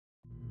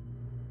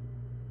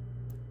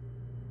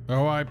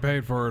Oh, I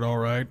paid for it,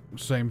 alright.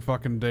 Same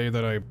fucking day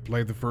that I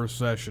played the first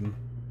session.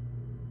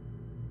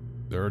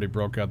 They already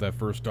broke out that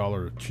first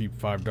cheap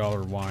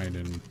 $5 wine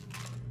and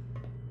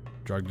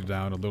drugged it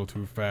down a little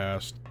too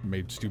fast,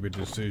 made stupid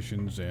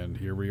decisions, and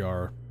here we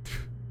are,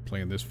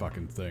 playing this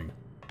fucking thing.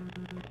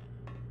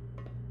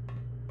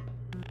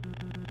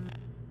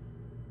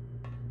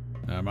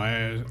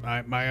 My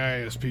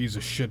ISP is a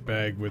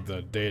shitbag with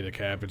the data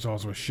cap. It's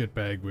also a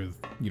shitbag with,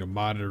 you know,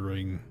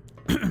 monitoring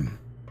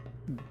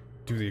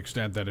to the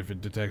extent that if it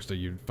detects that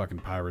you fucking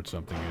pirate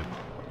something,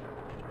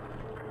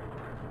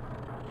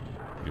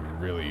 it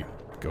really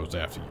goes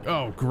after you.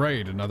 Oh,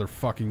 great, another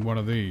fucking one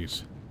of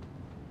these.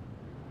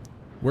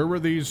 Where were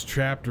these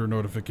chapter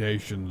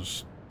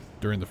notifications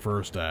during the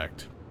first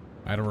act?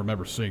 I don't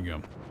remember seeing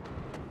them.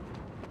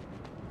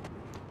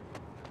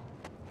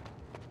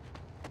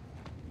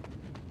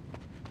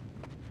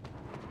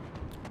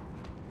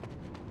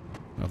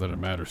 Not that it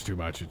matters too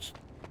much, it's...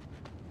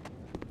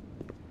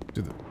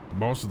 Dude,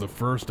 most of the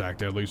first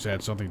act at least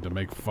had something to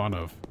make fun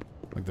of.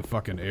 Like the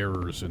fucking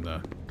errors in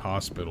the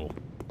hospital.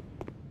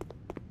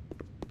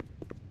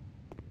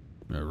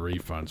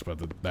 Refunds,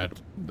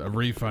 but a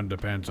refund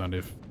depends on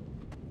if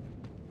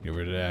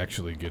it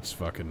actually gets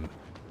fucking,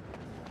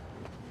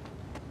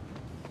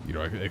 you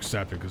know,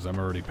 accepted, because I'm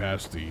already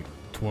past the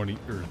 20,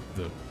 or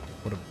the,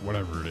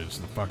 whatever it is,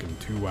 the fucking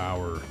 2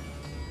 hour,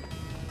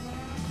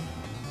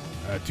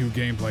 2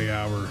 gameplay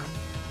hour.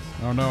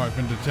 Oh no, I've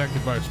been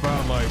detected by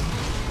Spotlight.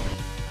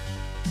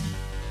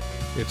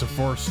 It's a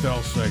forced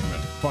stealth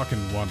segment.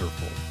 Fucking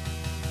wonderful.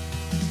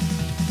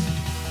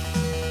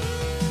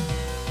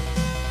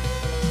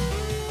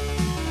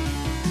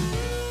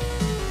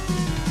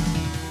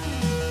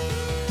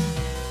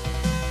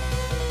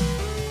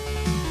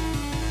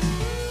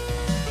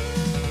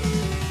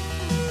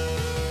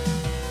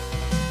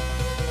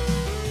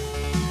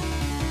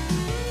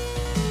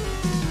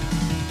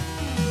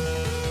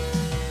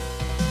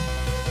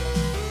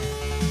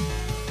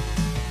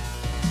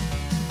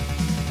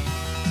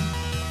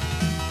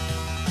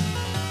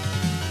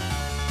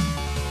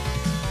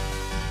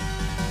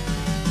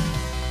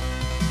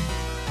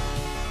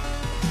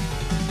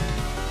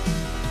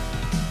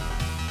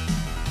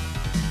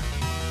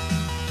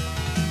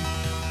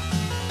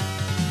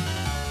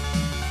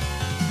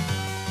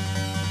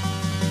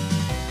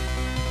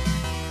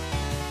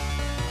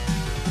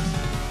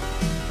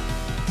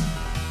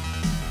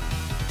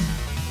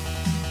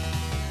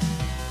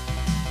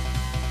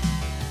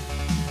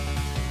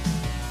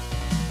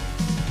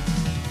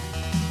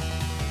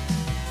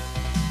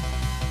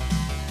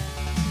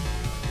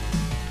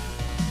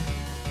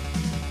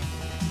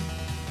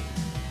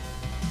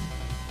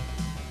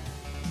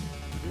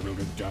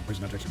 Please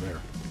not text there.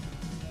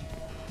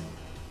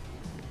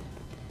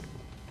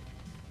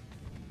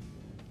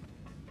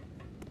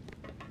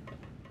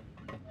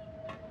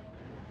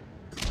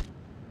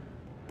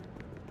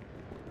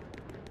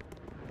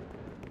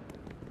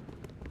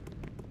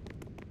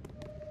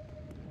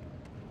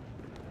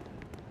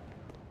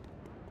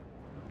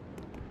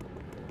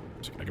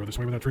 So can I go this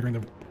way without triggering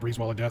the breeze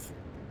wall of death?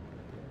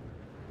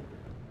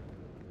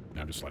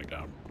 Now I'm just sliding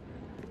down.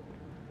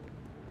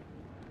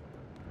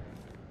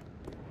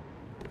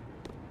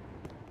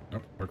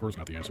 Nope, parkour's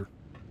not the answer.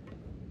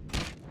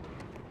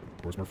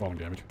 Where's more falling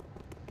damage?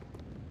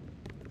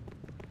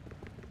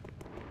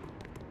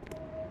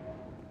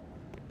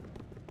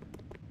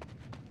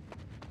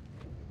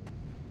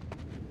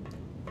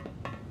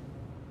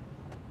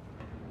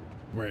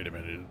 Wait a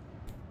minute.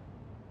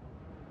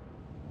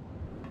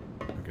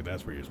 Okay,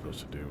 that's what you're supposed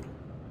to do.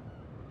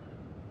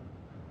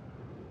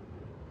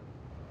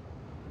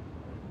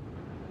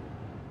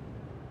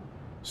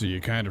 So you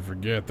kind of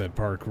forget that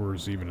parkour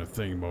is even a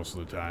thing most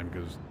of the time,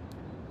 because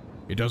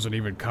it doesn't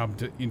even come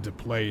into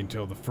play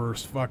until the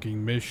first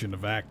fucking mission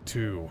of Act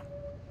 2.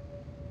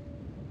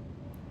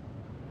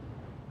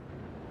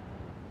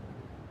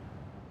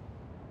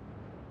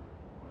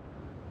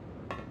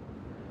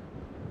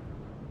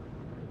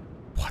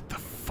 What the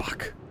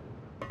fuck?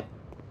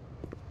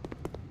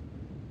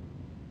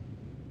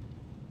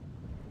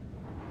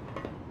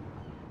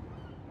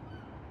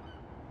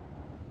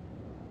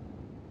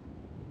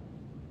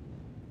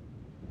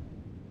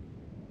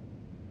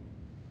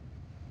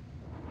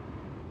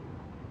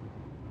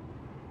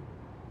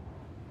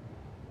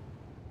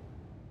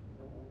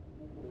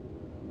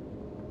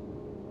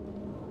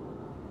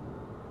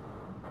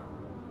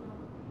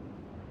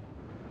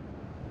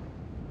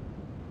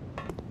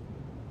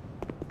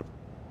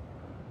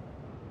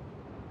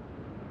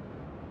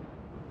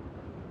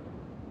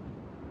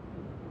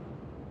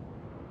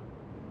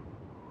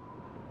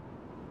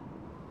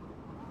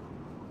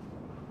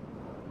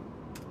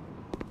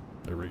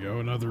 There we go,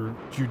 another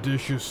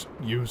judicious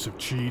use of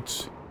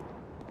cheats.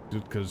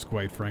 Just because,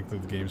 quite frankly,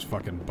 the game's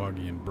fucking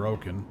buggy and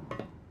broken.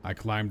 I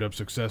climbed up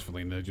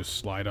successfully and they just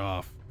slide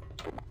off.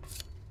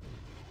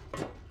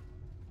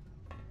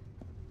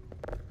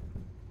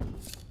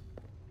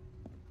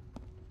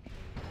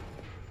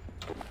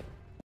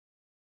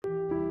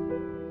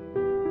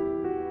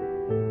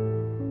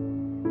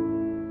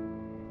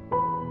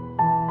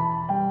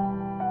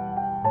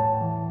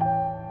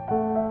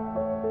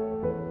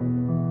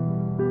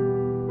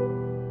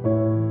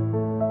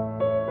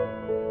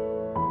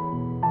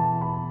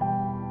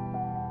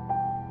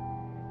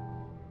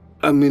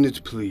 A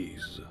minute,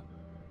 please.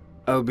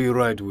 I'll be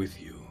right with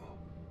you.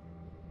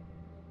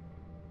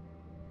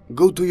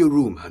 Go to your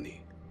room,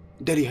 honey.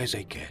 Daddy has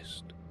a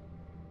guest.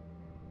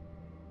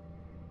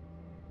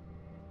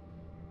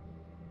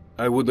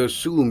 I would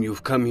assume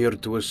you've come here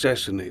to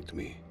assassinate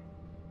me.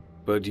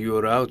 But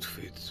your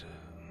outfit...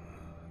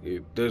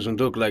 it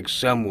doesn't look like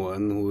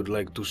someone who would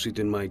like to sit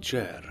in my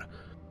chair.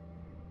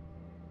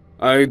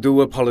 I do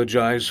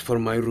apologize for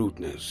my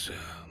rudeness.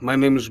 My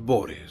name is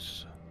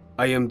Boris.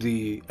 I am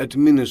the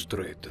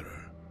administrator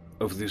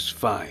of this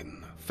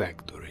fine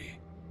factory.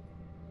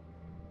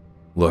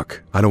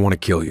 Look, I don't want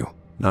to kill you.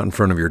 Not in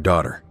front of your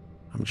daughter.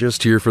 I'm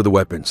just here for the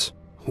weapons.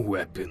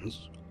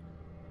 Weapons?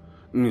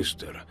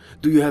 Mister,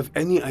 do you have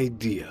any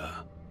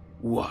idea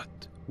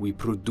what we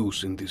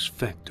produce in this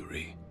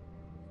factory?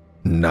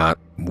 Not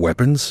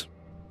weapons?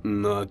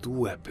 Not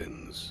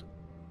weapons.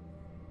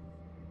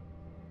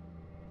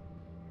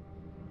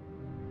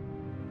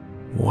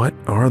 What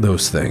are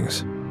those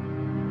things?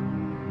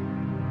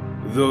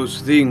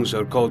 Those things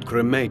are called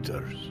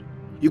cremators.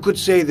 You could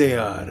say they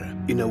are,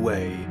 in a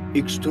way,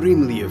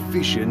 extremely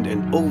efficient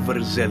and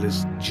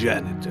overzealous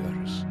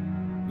janitors.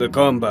 The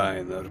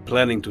Combine are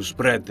planning to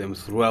spread them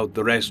throughout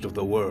the rest of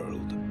the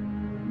world.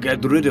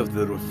 Get rid of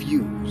the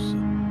refuse,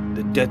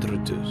 the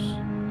detritus,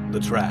 the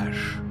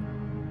trash.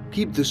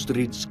 Keep the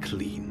streets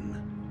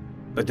clean.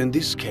 But in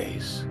this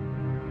case,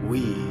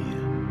 we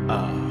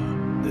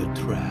are the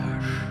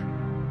trash.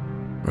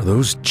 Are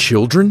those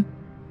children?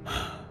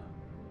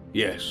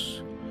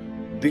 Yes.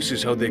 This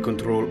is how they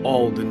control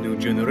all the new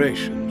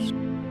generations.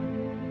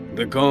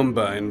 The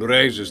Combine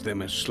raises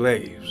them as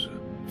slaves,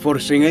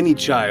 forcing any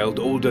child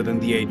older than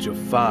the age of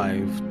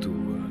 5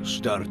 to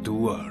start to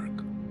work.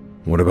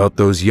 What about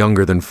those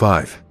younger than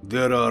 5?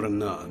 There are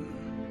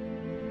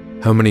none.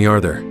 How many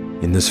are there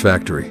in this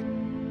factory?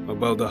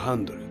 About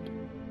 100.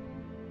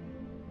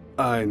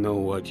 I know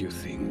what you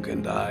think,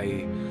 and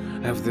I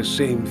have the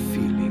same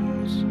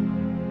feelings.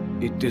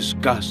 It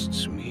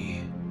disgusts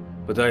me,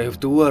 but I have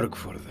to work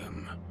for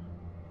them.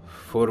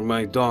 For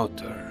my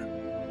daughter.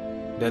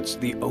 That's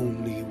the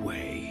only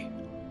way.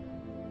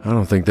 I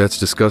don't think that's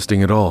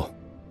disgusting at all.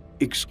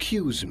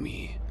 Excuse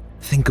me.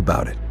 Think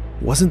about it.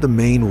 Wasn't the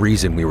main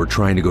reason we were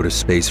trying to go to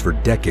space for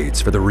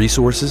decades for the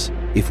resources?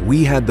 If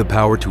we had the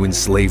power to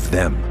enslave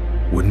them,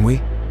 wouldn't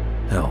we?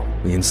 Hell,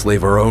 we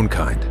enslave our own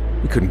kind.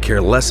 We couldn't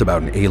care less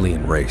about an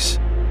alien race.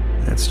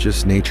 That's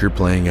just nature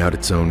playing out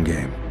its own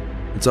game.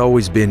 It's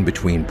always been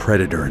between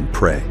predator and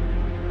prey.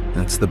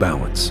 That's the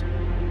balance.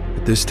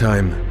 But this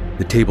time,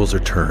 the tables are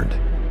turned.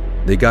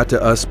 They got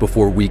to us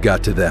before we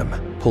got to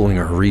them, pulling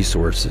our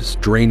resources,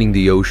 draining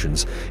the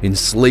oceans,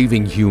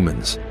 enslaving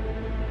humans.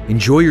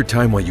 Enjoy your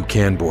time while you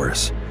can,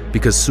 Boris,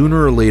 because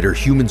sooner or later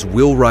humans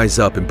will rise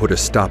up and put a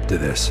stop to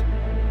this.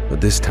 But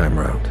this time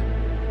round,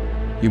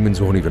 humans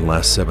won't even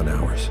last 7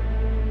 hours.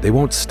 They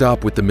won't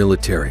stop with the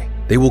military.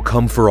 They will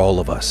come for all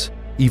of us,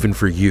 even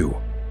for you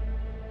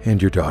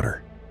and your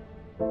daughter.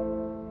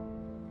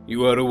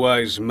 You are a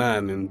wise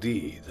man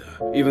indeed.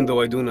 Even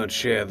though I do not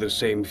share the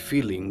same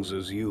feelings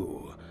as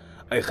you,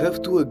 I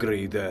have to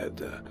agree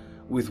that,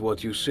 with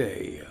what you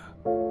say,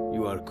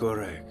 you are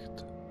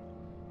correct.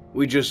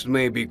 We just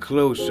may be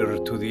closer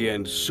to the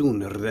end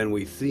sooner than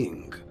we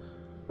think.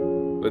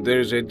 But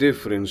there's a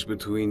difference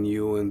between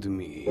you and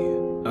me.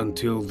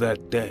 Until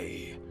that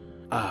day,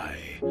 I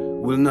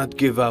will not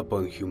give up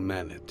on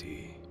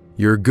humanity.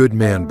 You're a good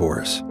man,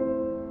 Boris.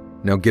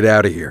 Now get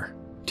out of here.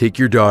 Take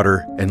your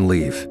daughter and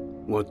leave.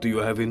 What do you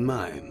have in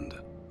mind?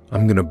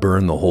 I'm gonna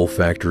burn the whole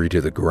factory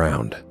to the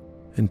ground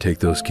and take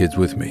those kids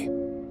with me.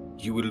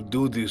 You will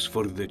do this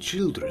for the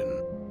children?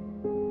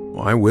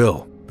 Well, I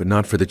will, but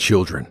not for the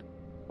children.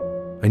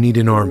 I need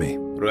an army.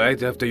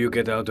 Right after you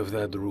get out of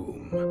that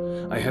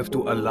room, I have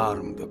to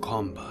alarm the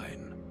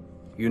Combine.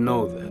 You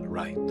know that,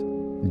 right?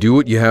 Do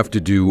what you have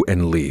to do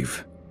and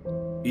leave.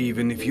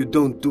 Even if you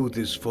don't do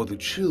this for the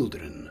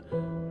children,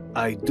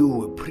 I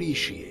do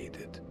appreciate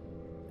it.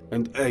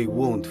 And I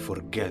won't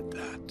forget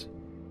that.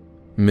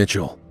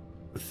 Mitchell.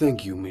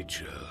 Thank you,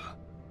 Mitchell.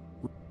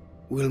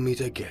 We'll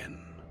meet again.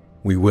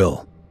 We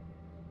will.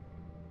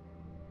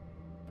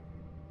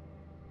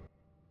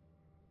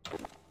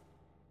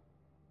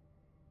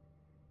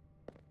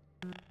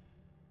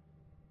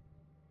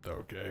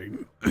 Okay.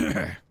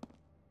 I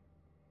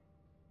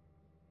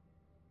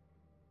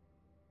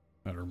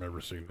don't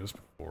remember seeing this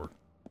before.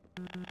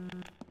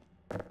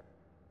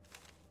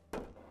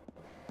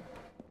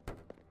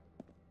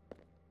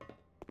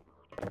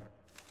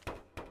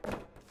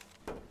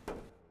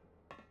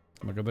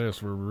 Look at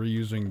this, we're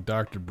reusing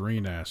Dr.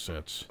 Breen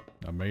assets.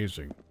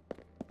 Amazing.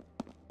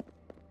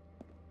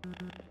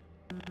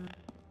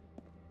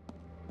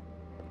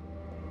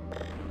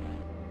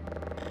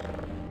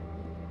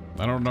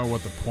 I don't know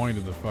what the point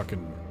of the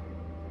fucking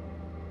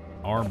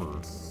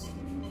armor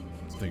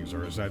things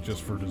are. Is that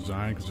just for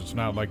design? Because it's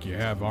not like you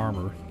have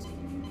armor.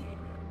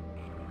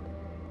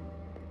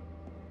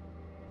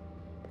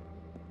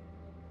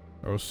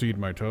 Oh, Seed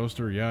My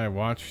Toaster? Yeah, I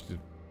watched it,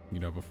 you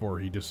know, before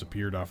he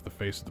disappeared off the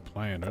face of the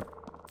planet.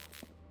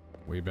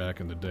 Way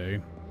back in the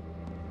day.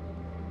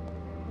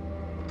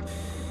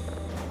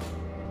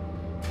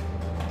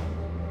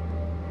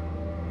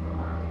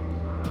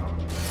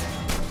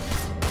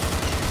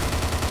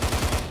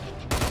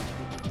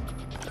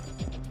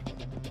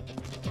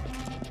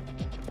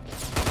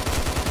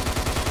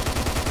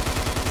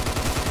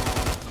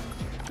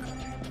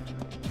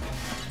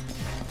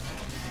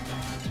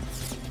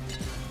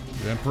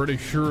 I'm pretty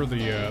sure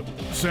the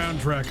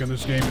soundtrack on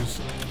this game is,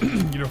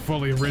 you know,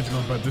 fully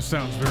original, but this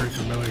sounds very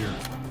familiar.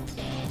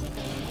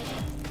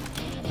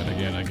 And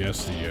again, I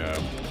guess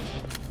the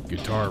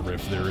guitar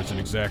riff there isn't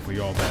exactly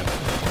all that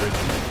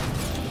original.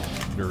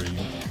 Very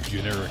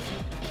generic.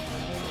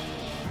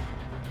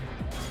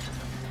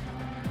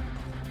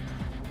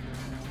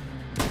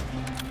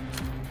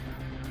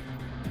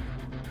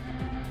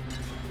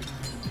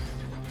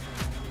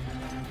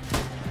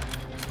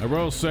 I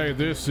will say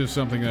this is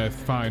something that I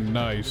find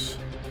nice.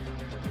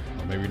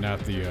 Well, maybe not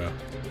the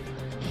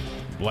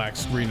black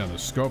screen on the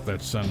scope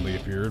that suddenly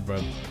appeared,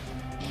 but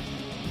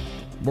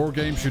more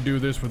games should do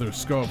this with their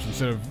scopes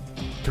instead of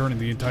turning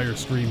the entire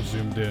screen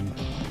zoomed in.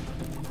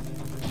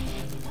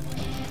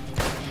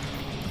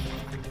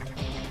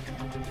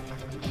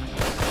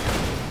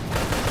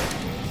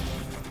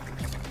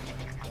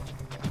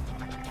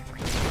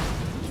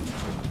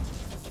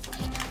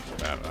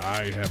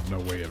 I have no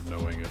way of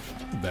knowing if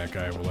that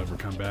guy will ever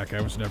come back.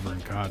 I was never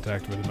in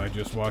contact with him. I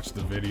just watched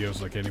the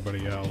videos like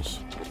anybody else.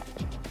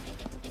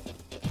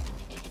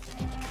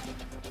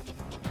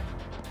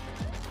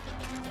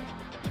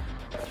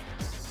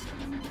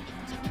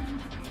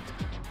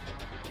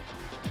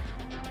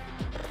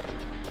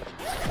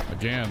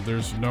 Again,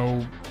 there's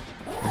no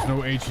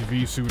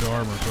HEV suit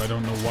armor, so I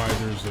don't know why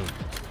there's a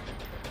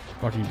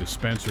fucking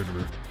dispenser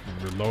to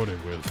reload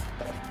it with.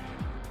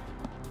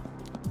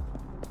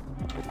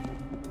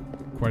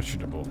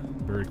 Questionable.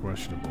 Very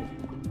questionable.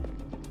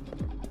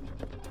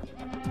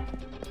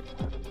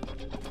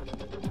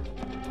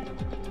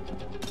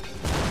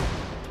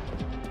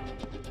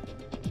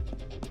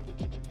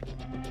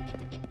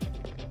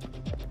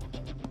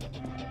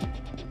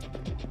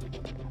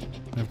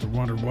 I have to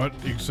wonder what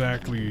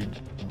exactly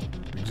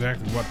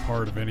what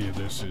part of any of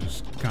this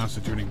is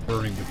constituting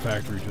burning the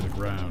factory to the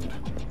ground.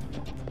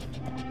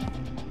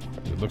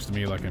 It looks to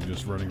me like I'm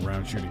just running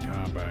around shooting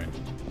Combine.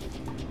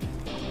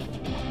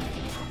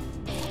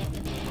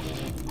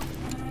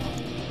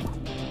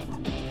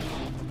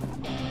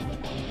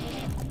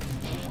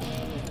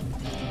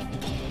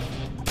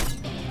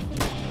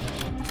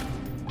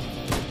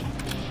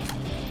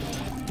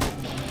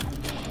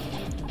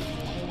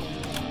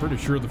 Pretty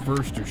sure the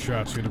first two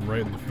shots hit him right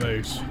in the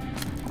face.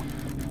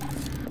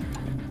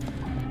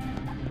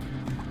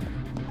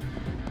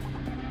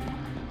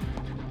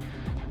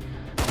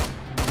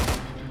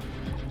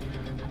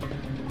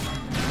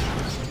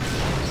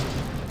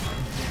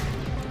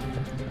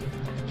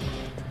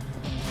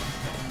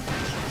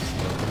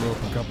 Blew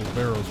up a couple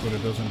barrels, but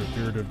it doesn't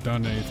appear to have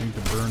done anything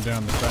to burn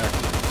down the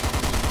factory.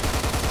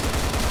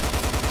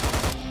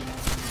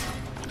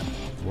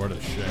 What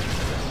a shame.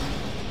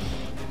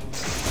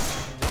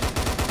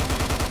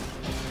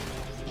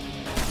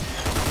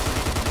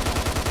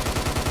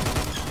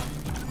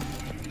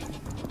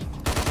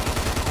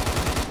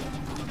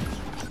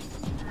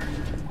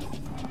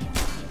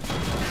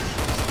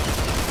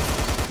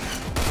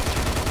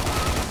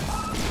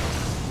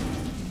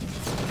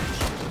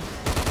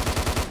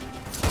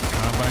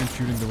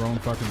 Shooting their own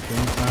fucking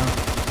things now.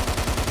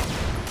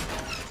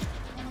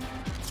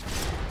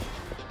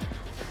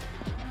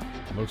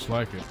 Looks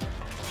like it.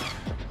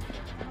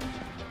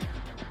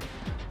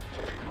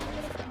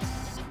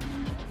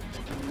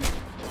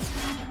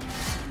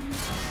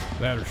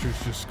 That or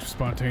shit's just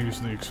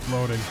spontaneously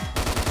exploding.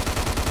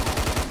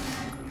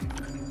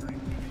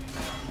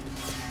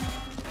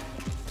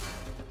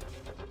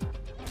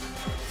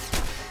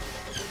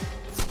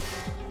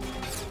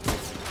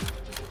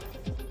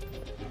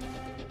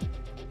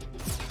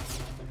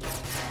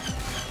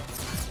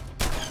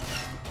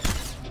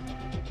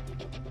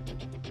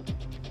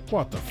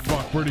 What the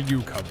fuck? Where did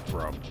you come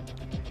from?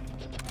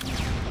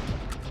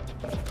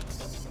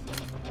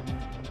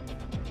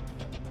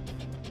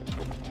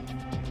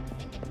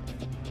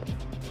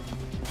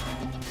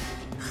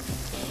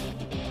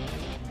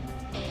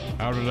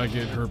 How did I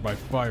get hurt by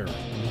fire?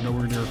 I was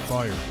nowhere near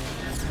fire.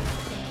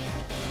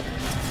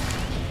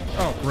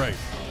 Oh, great.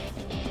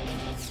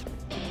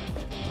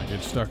 I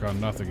get stuck on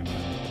nothing and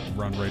then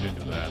run right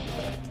into that.